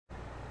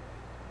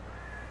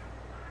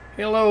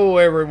Hello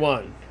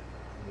everyone,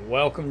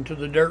 welcome to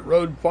the Dirt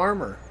Road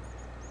Farmer.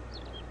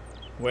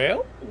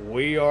 Well,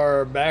 we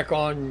are back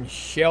on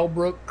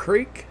Shellbrook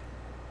Creek,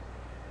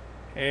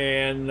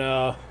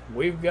 and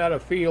we've got a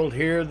field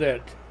here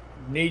that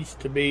needs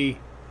to be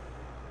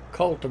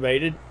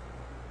cultivated,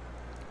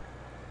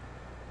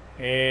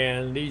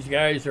 and these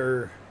guys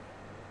we're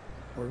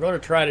going to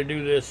try to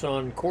do this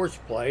on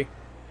Courseplay,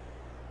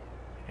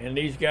 and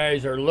these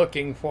guys are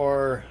looking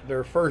for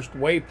their first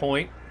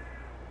waypoint.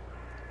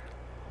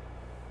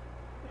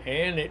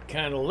 And it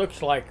kind of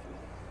looks like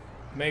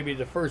maybe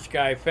the first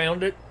guy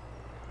found it.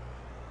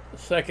 The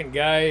second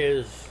guy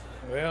is,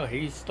 well,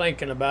 he's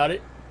thinking about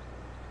it.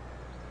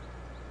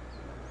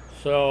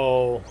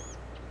 So,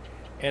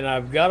 and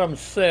I've got them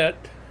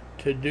set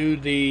to do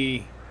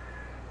the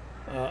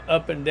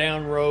up and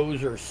down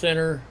rows or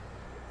center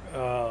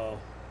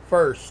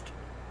first.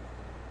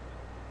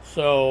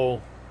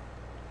 So,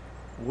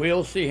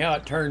 we'll see how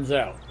it turns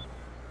out.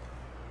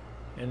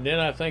 And then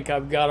I think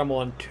I've got them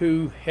on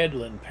 2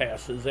 headland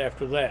passes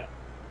after that.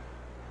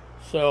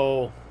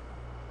 So,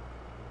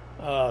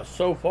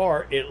 so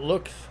far it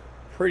looks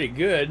pretty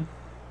good.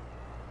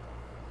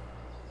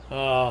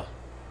 Yeah,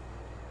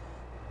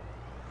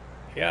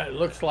 it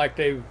looks like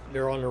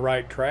they're on the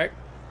right track.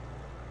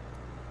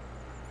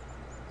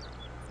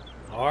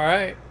 All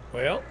right,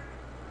 well,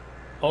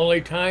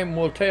 only time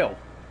will tell.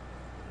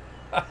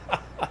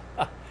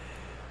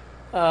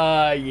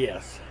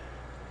 Yes.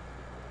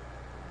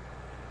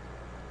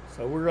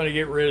 So we're going to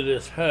get rid of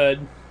this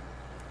HUD,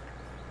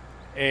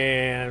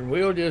 and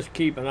we'll just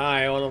keep an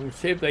eye on them,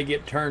 see if they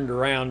get turned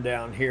around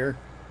down here.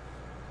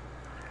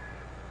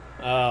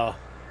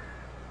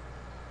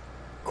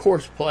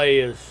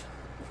 Courseplay is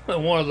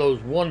one of those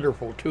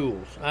wonderful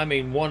tools. I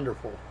mean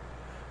wonderful,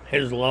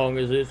 as long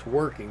as it's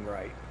working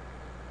right.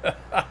 And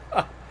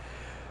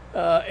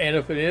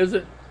if it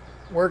isn't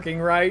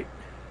working right,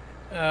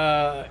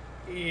 yeah,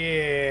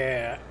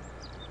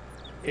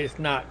 it's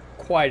not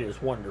quite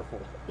as wonderful.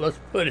 Let's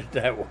put it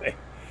that way.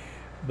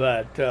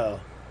 But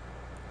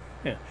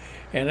yeah.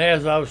 And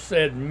as I've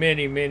said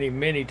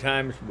many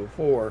times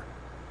before,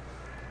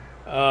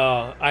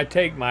 I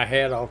take my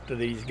hat off to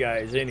these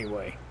guys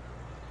anyway.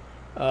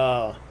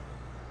 Talk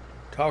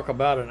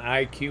about an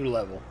IQ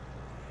level.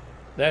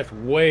 That's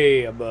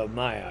way above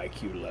my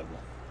IQ level.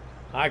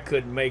 I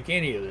couldn't make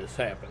any of this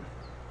happen.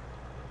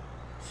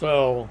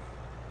 So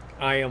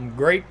I am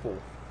grateful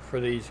for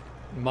these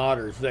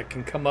modders that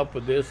can come up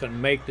with this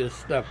and make this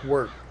stuff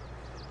work.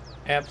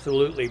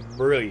 Absolutely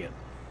brilliant.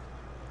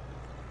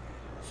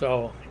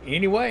 So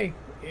anyway,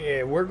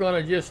 yeah, we're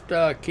going to just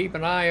keep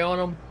an eye on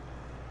them,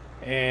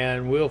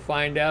 and we'll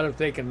find out if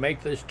they can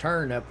make this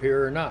turn up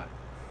here or not.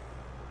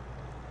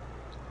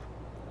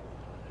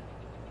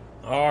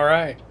 All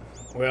right,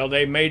 well,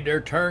 they made their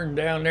turn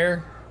down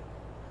there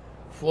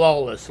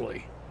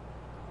flawlessly.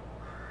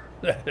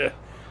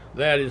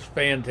 That is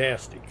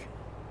fantastic.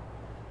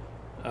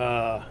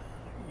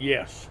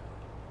 Yes,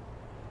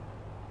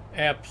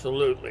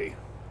 absolutely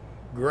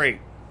great.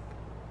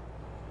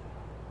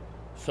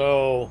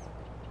 So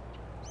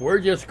we're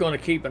just going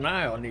to keep an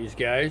eye on these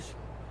guys,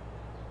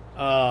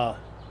 and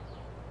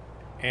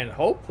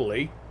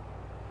hopefully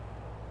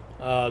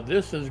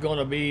this is going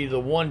to be the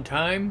one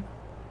time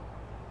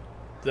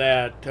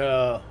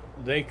that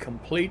they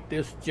complete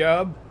this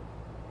job.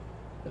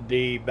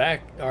 The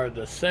back or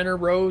the center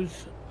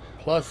rows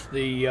plus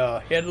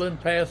the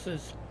headland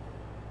passes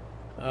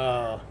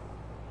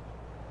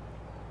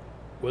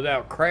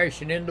without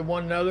crashing into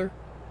one another.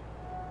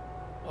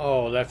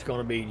 Oh, that's going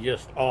to be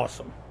just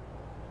awesome.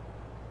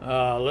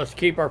 Let's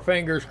keep our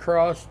fingers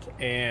crossed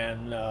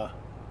and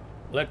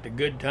let the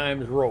good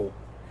times roll.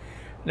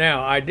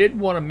 Now, I did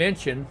want to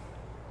mention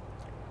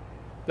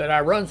that I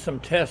run some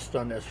tests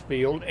on this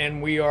field,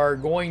 and we are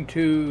going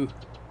to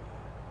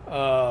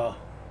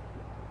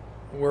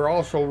we're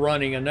also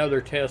running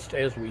another test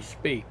as we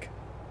speak.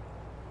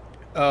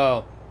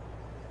 I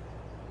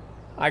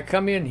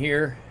come in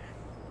here.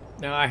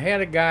 Now, I had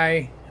a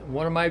guy,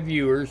 one of my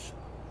viewers,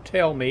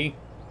 tell me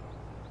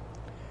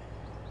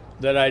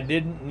that I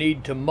didn't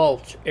need to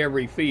mulch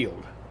every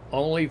field,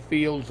 only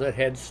fields that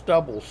had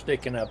stubble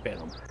sticking up in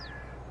them,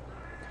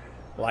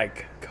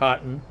 like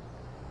cotton,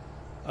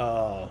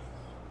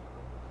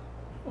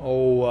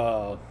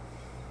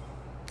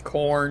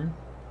 corn.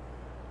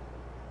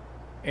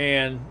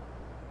 And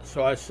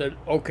so I said,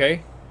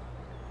 okay,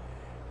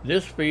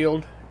 this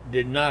field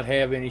did not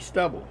have any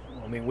stubble.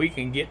 I mean, we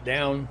can get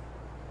down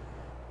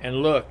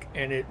and look,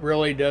 and it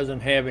really doesn't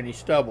have any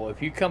stubble.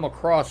 If you come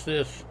across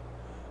this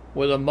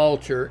with a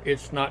mulcher,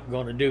 it's not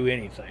going to do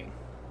anything.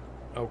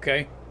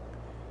 Okay?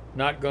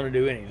 Not going to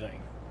do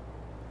anything.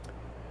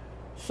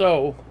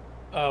 So,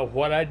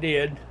 what I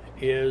did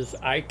is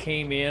I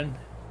came in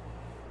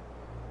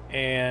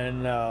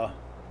and I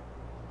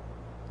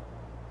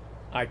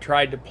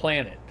tried to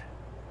plant it.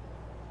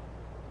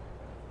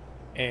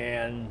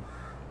 And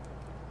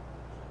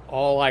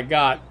all I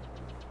got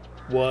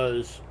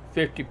was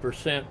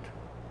 50%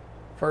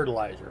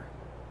 fertilizer.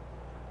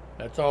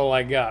 That's all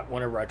I got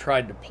whenever I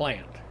tried to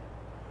plant.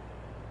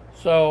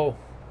 So,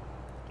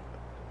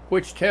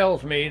 which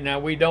tells me, now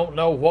we don't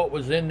know what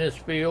was in this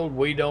field.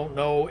 We don't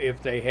know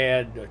if they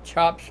had a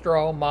chop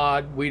straw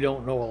mod. We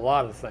don't know a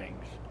lot of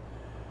things.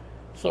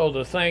 So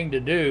the thing to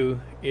do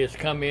is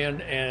come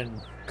in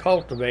and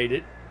cultivate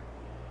it,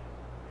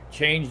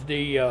 change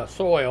the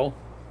soil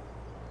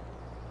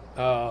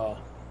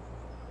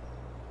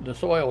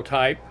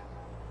type,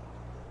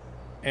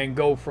 and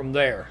go from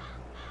there.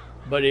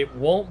 But it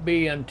won't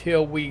be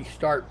until we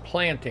start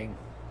planting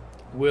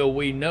will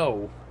we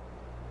know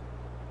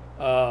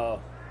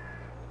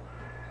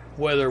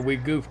whether we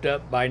goofed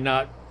up by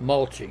not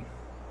mulching.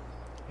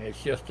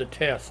 It's just a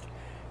test.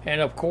 And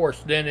of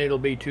course, then it'll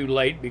be too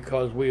late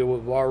because we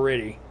have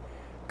already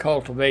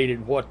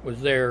cultivated what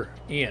was there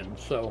in.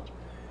 So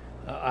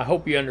I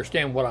hope you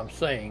understand what I'm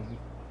saying.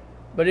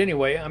 But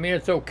anyway, I mean,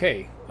 it's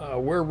okay.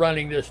 We're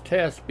running this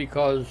test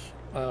because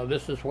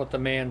this is what the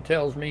man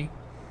tells me.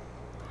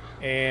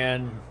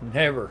 And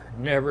never,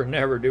 never,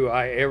 never do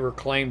I ever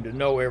claim to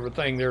know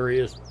everything there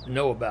is to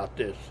know about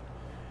this.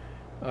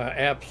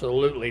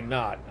 Absolutely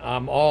not.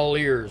 I'm all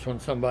ears when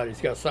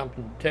somebody's got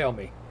something to tell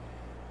me.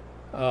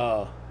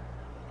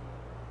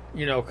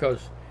 You know,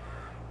 because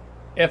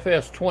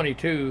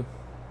FS22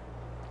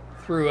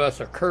 threw us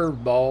a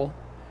curveball,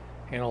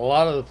 and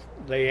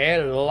they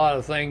added a lot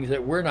of things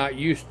that we're not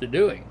used to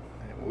doing.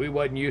 We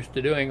wasn't used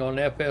to doing on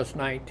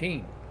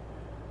FS19.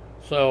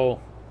 So,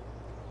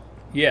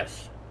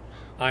 yes,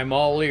 I'm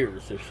all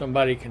ears. If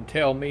somebody can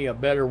tell me a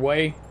better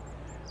way,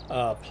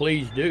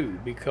 please do,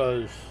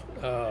 because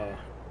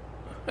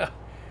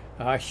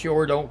I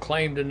sure don't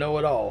claim to know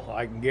it all.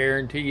 I can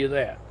guarantee you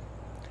that.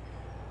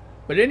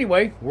 But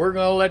anyway, we're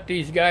going to let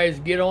these guys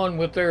get on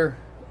with their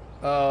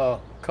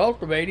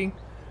cultivating.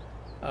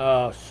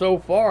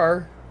 So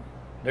far,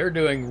 they're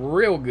doing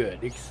real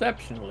good,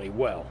 exceptionally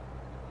well.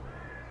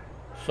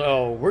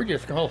 So we're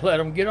just going to let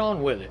them get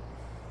on with it.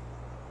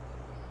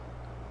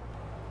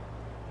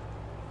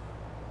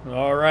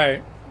 All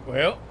right.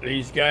 Well,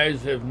 these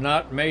guys have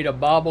not made a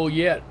bobble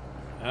yet.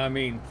 I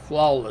mean,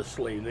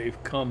 flawlessly.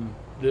 They've come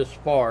this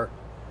far.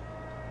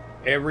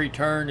 Every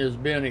turn has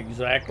been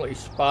exactly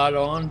spot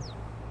on.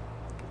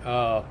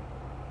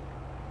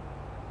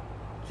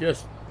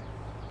 Just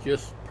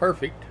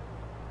perfect.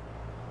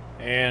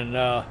 And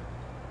I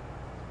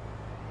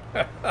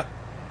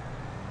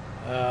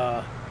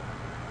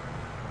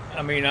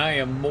mean, I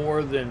am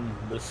more than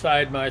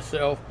beside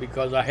myself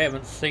because I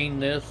haven't seen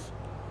this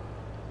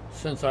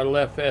since I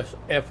left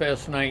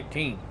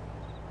FS19.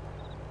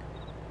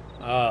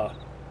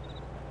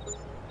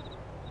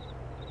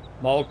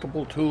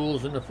 Multiple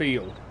tools in the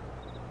field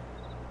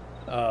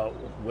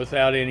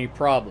without any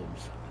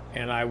problems.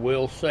 And I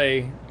will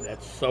say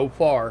that's so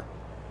far.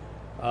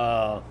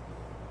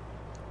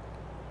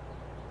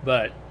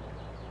 But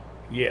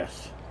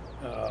yes,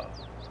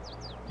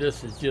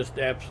 this is just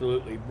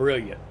absolutely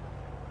brilliant.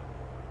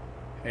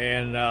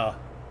 And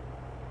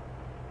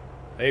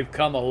they've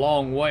come a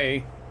long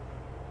way.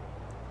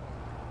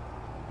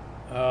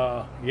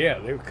 Yeah,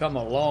 they've come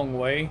a long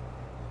way.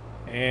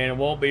 And it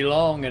won't be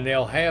long and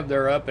they'll have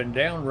their up and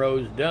down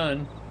rows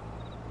done.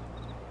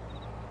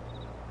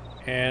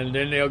 And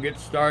then they'll get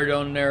started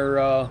on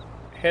their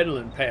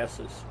headland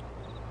passes.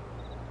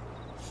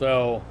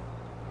 So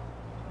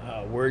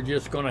we're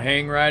just going to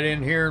hang right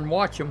in here and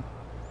watch them.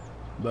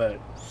 But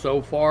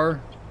so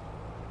far,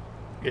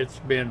 it's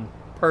been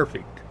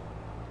perfect.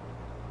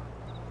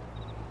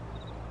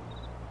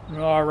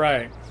 All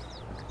right.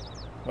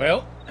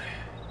 Well,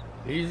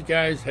 these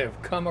guys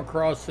have come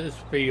across this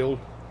field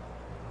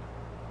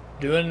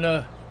doing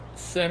the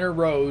center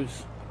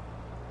rows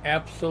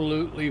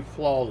absolutely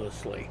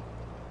flawlessly.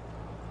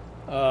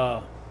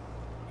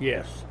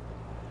 Yes.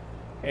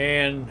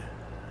 And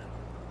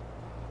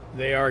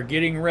they are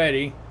getting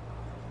ready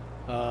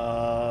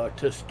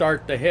to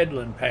start the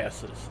headland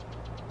passes.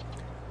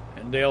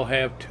 And they'll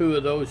have 2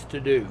 of those to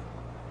do.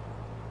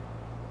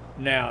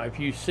 Now, if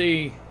you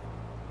see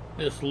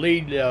this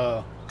lead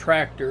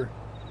tractor,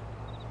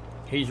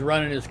 he's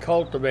running his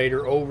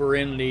cultivator over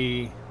in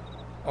the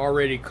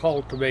already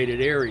cultivated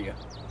area.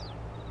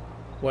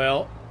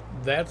 Well,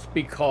 that's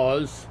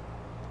because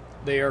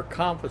they are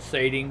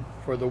compensating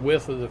for the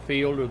width of the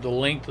field or the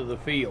length of the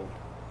field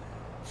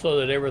so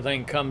that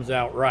everything comes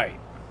out right.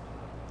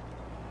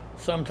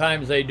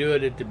 Sometimes they do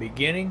it at the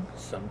beginning,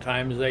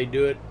 sometimes they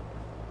do it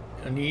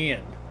in the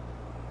end.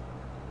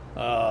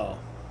 But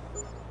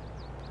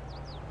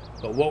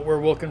what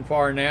we're looking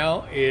for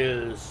now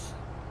is,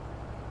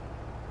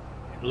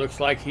 it looks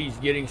like he's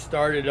getting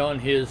started on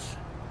his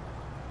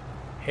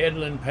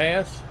headland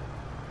pass.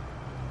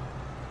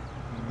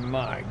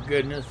 My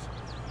goodness,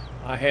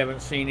 I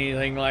haven't seen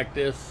anything like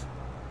this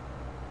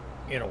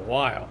in a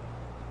while.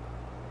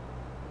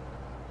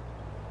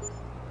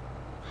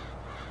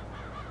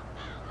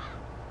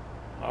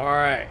 All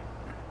right.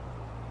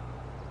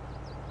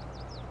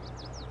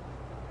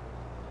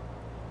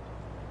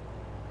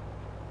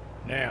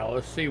 Now,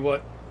 let's see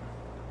what...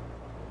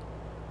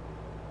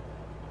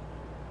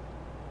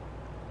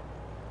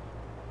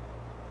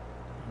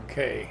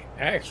 Okay,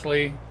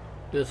 actually,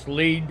 this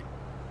lead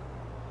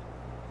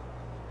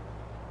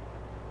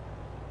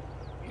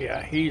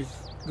Yeah, he's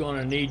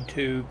going to need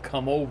to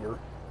come over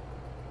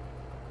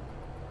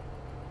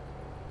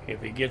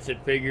if he gets it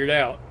figured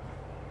out.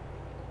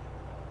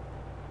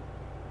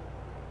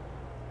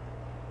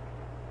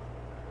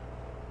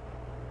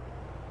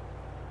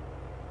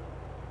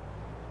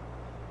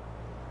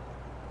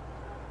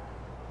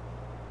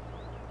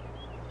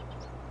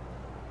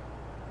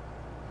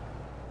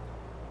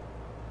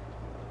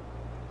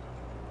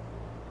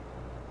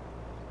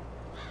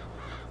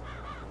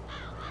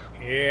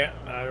 Yeah,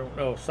 I don't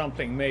know.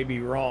 Something may be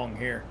wrong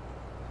here.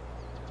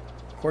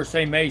 Of course,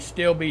 they may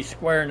still be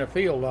squaring the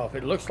field off.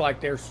 It looks like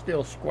they're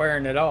still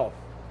squaring it off.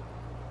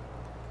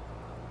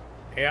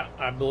 Yeah,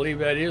 I believe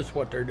that is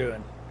what they're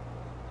doing.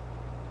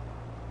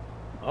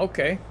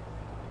 Okay.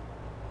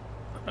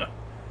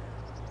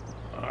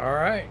 All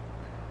right.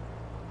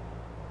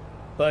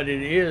 But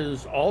it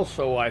is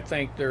also, I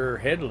think, their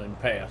headland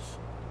pass.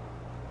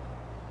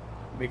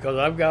 Because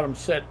I've got them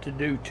set to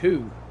do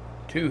two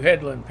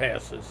headland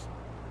passes.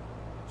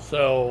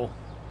 So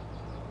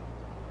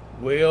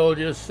we'll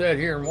just sit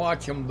here and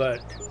watch them, but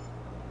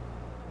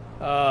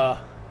yeah,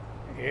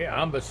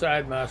 I'm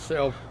beside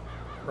myself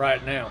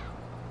right now.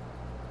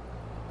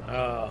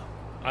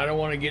 I don't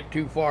want to get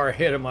too far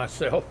ahead of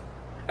myself.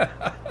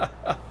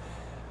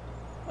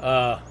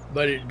 But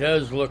it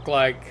does look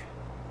like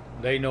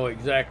they know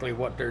exactly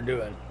what they're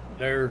doing.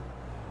 They're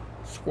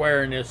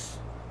squaring it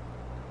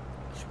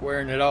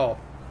off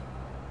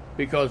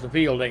because the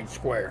field ain't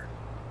square.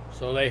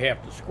 So they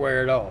have to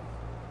square it off.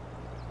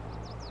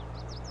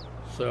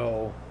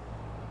 So,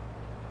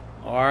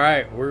 all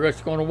right, we're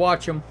just going to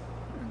watch them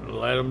and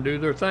let them do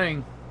their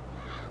thing.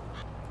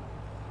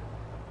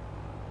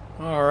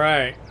 All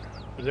right,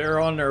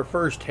 they're on their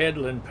first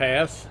headland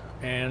pass,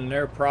 and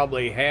they're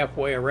probably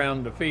halfway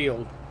around the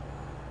field.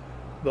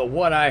 But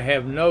what I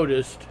have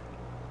noticed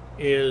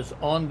is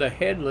on the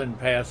headland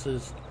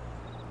passes,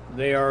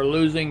 they are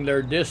losing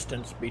their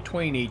distance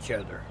between each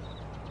other.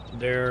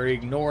 They're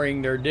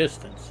ignoring their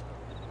distance.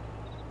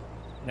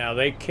 Now,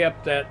 they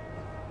kept that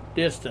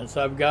distance.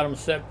 I've got them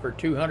set for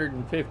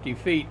 250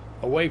 feet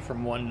away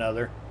from one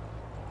another,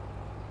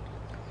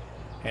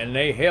 and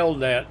they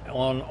held that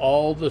on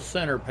all the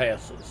center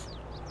passes.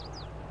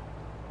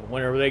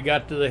 Whenever they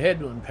got to the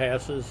headland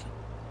passes,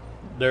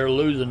 they're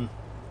losing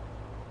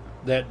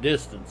that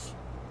distance.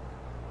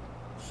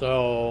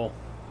 So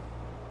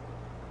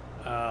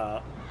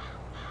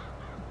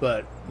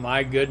but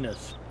my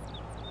goodness,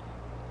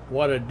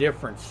 what a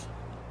difference.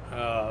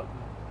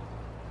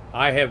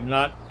 I have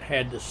not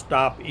had to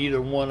stop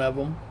either one of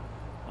them.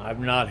 I've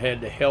not had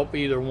to help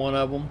either one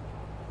of them.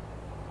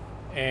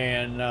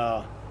 And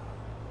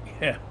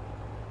yeah,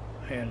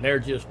 and they're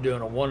just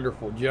doing a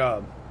wonderful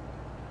job.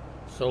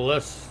 So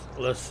let's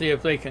see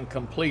if they can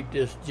complete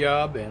this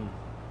job, and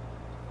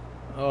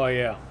oh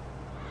yeah,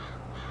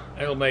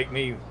 it'll make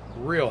me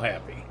real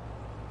happy.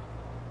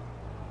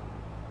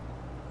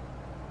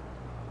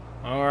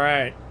 All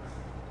right,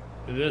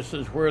 this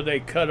is where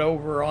they cut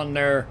over on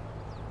their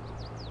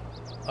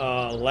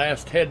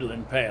last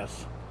headland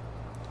pass,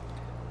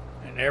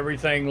 and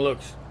everything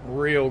looks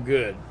real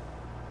good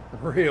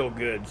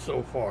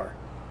so far.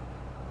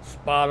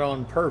 Spot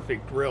on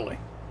perfect, really.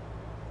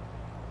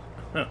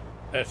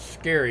 That's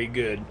scary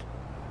good.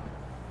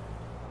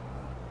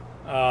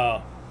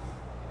 There's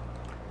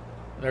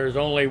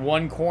only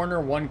one corner,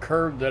 one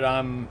curve that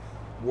I'm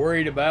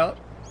worried about,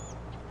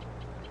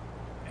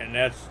 and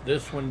that's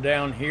this one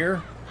down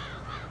here.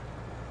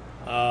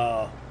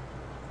 But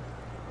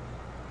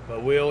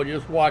we'll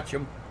just watch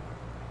them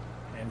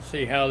and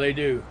see how they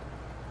do.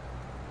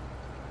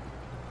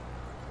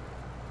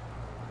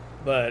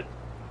 But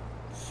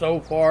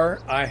so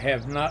far, I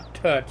have not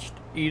touched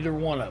either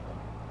one of them.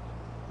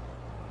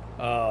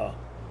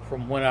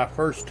 From when I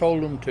first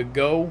told them to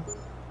go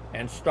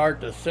and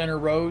start the center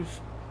rows,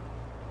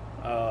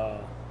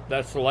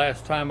 that's the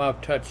last time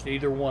I've touched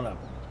either one of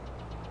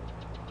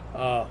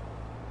them.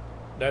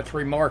 That's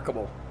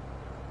remarkable.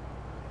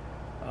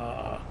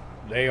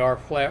 They are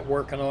flat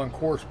working on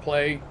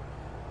Courseplay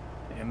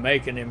and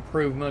making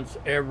improvements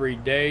every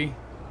day.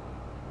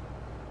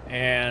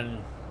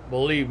 And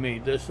believe me,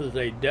 this is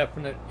a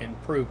definite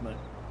improvement.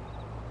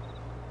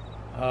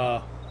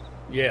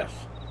 Yes.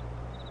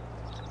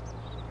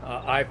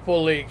 I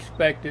fully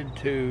expected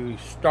to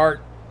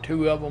start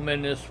two of them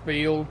in this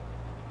field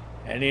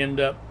and end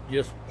up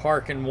just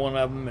parking one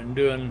of them and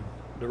doing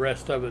the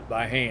rest of it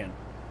by hand.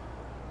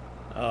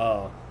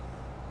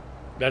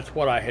 That's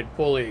what I had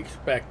fully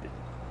expected.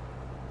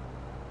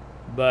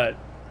 But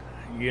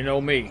you know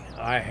me,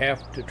 I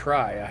have to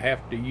try. I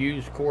have to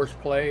use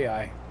Courseplay.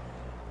 I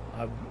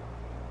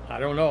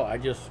don't know. I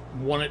just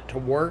want it to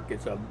work.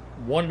 It's a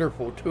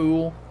wonderful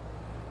tool,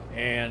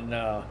 and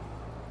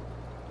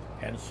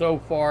so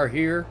far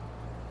here,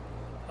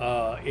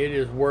 it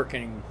is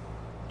working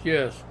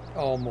just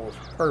almost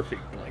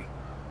perfectly.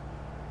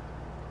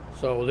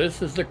 So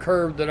this is the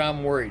curve that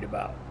I'm worried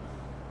about.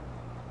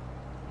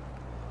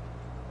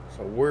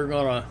 So we're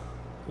gonna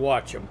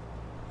watch them.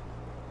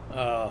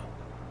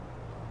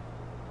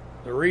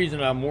 The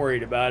reason I'm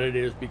worried about it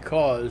is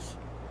because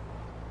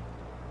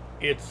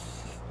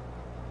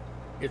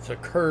it's a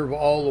curve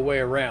all the way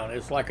around.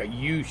 It's like a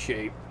U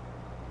shape.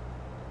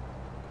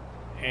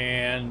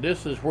 And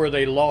this is where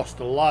they lost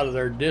a lot of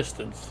their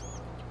distance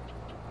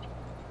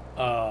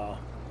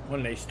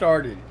when they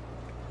started.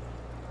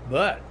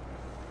 But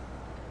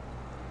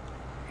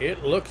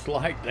it looks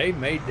like they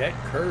made that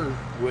curve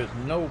with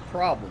no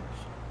problems.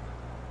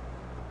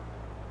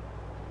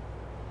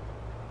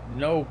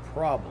 No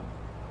problem.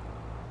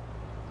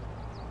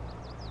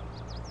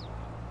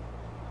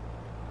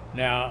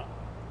 Now,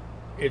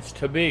 it's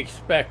to be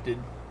expected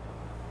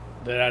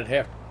that I'd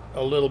have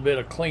a little bit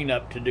of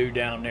cleanup to do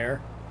down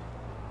there,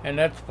 and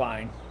that's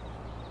fine.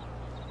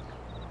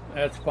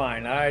 That's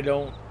fine. I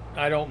don't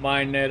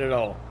mind that at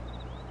all.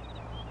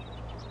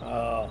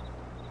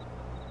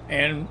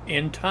 And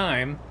in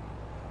time,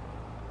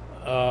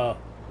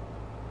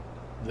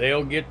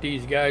 they'll get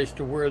these guys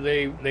to where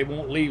they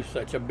won't leave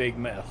such a big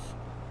mess.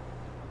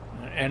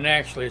 And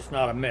actually, it's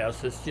not a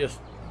mess. It's just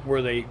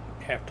where they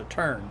have to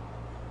turn.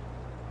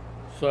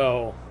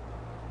 So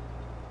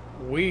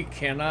we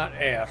cannot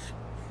ask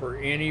for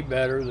any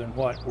better than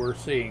what we're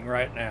seeing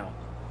right now.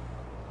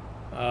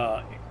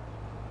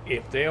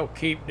 If they'll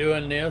keep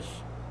doing this,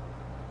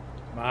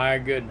 my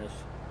goodness,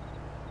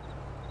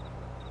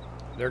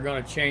 they're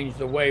going to change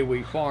the way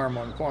we farm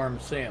on Farm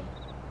Sim.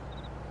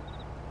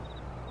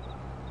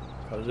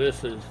 Because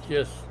this is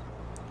just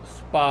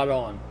spot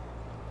on.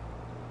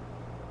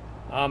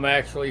 I'm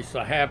actually so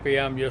happy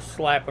I'm just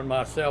slapping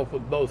myself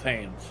with both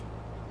hands.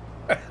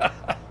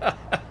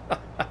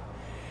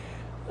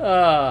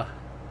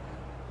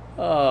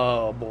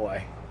 Oh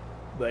boy.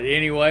 But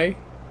anyway,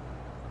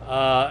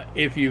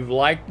 if you've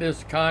liked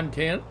this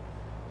content,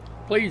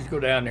 please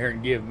go down there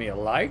and give me a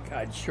like.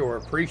 I'd sure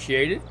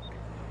appreciate it.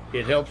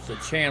 It helps the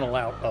channel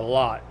out a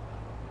lot.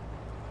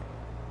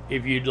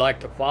 If you'd like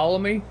to follow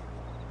me,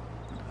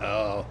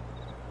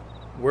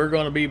 we're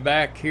going to be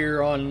back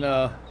here on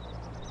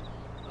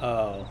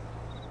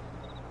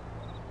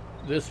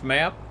this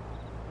map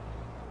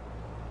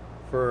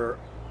for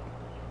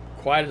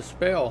quite a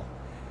spell.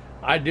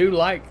 I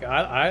like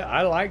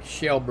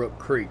Shellbrook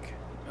Creek.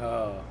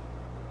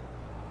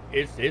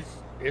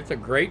 It's a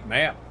great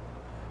map.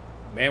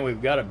 Man,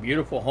 we've got a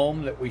beautiful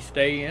home that we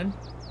stay in.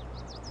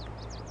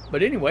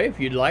 But anyway, if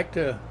you'd like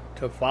to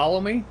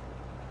follow me,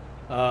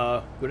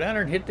 go down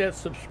there and hit that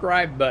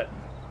subscribe button.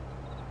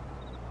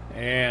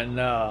 And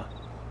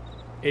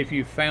if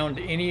you found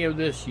any of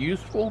this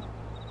useful,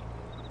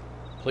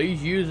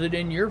 please use it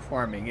in your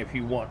farming if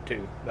you want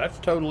to. That's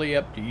totally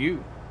up to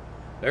you.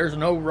 There's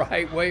no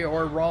right way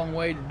or wrong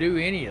way to do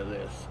any of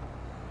this.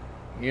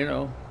 You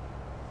know,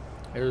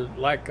 there's,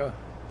 like a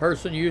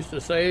person used to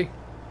say,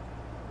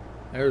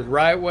 there's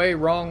right way,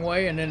 wrong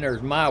way, and then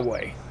there's my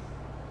way.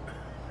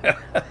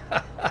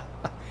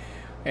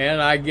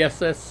 And I guess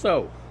that's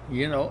so.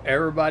 You know,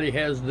 everybody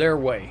has their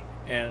way,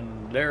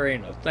 and there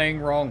ain't a thing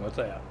wrong with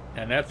that.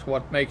 And that's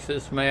what makes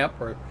this map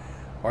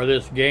or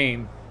this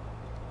game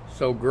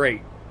so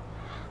great.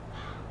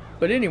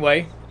 But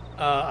anyway,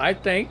 I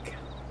think,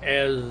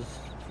 as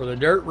for the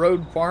dirt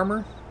road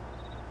farmer,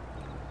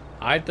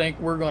 I think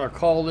we're going to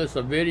call this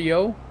a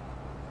video.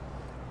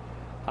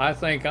 I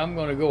think I'm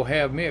going to go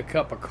have me a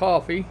cup of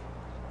coffee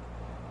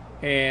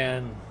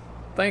and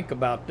think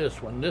about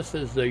this one. This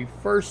is the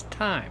first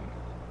time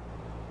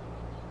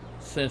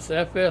since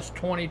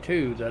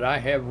FS22 that I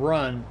have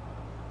run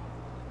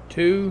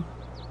two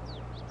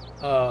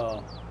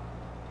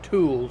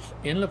tools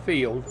in the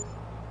field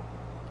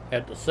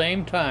at the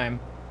same time,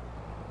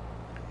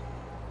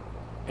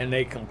 and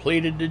they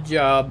completed the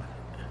job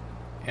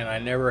and I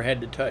never had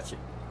to touch it.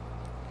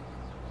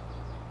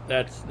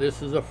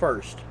 This is a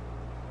first.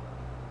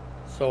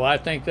 So I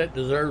think that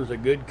deserves a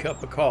good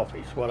cup of coffee,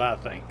 is what I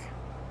think.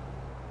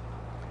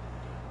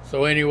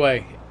 So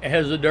anyway,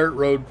 as a dirt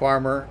road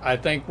farmer, I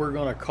think we're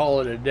going to call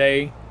it a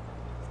day.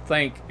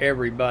 Thank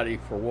everybody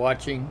for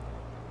watching,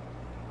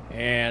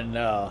 and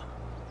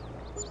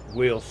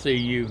we'll see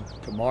you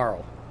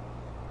tomorrow.